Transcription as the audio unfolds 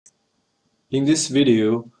In this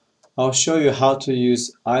video, I'll show you how to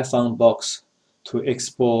use iFunBox to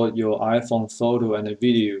export your iPhone photo and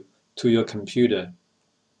video to your computer.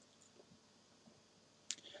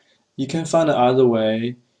 You can find another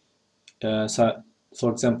way,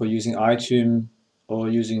 for example, using iTunes or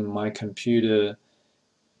using my computer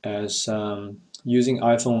as using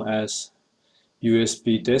iPhone as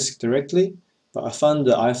USB disk directly. But I found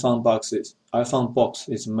the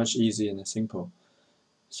iFunBox is much easier and simple.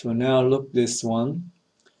 So now look this one.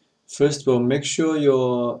 First of all, make sure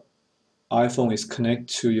your iPhone is connected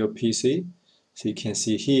to your PC. So you can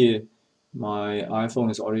see here, my iPhone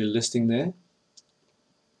is already listing there,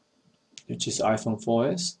 which is iPhone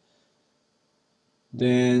 4S.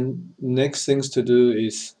 Then next things to do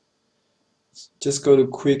is just go to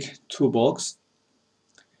Quick Toolbox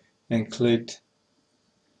and click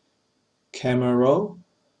Camera Roll,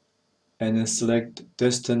 and then select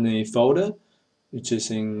Destiny folder, which is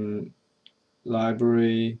in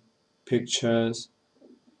Library, Pictures.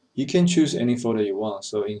 You can choose any folder you want.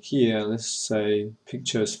 So in here, let's say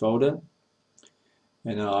Pictures folder,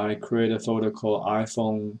 and I create a folder called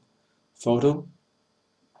iPhone Photo.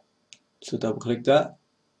 So double click that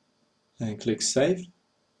and click Save.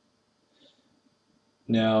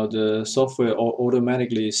 Now the software will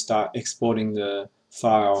automatically start exporting the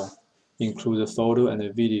file, include the photo and the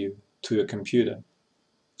video, to your computer.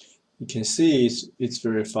 You can see it's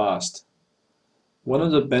very fast. One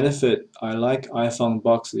of the benefits I like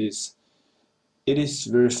iFunBox is it is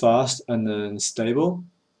very fast and stable,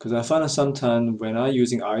 because I find that sometimes when I'm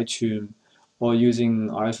using iTunes or using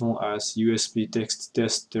iPhone as USB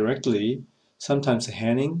disk directly, sometimes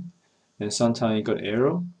hanging and sometimes you got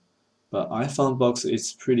error. But iFunBox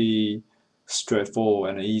is pretty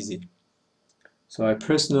straightforward and easy. So I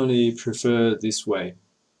personally prefer this way.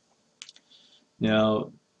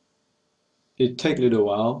 Now, it takes a little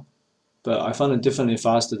while, but I find it definitely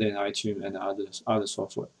faster than iTunes and other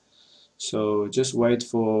software. So just wait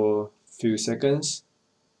for a few seconds.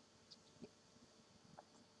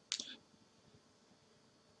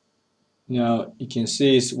 Now you can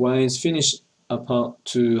see when it's finished up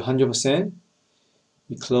to 100%,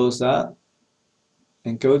 you close that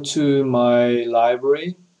and go to my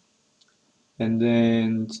library, and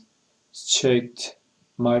then check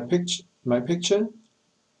my picture,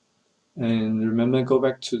 and remember, go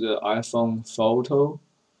back to the iPhone photo,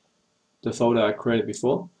 the folder I created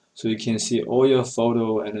before, so you can see all your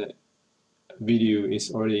photo and video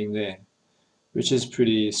is already in there, which is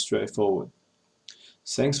pretty straightforward.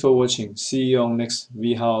 Thanks for watching. See you on next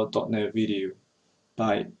vHow.net video.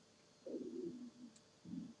 Bye.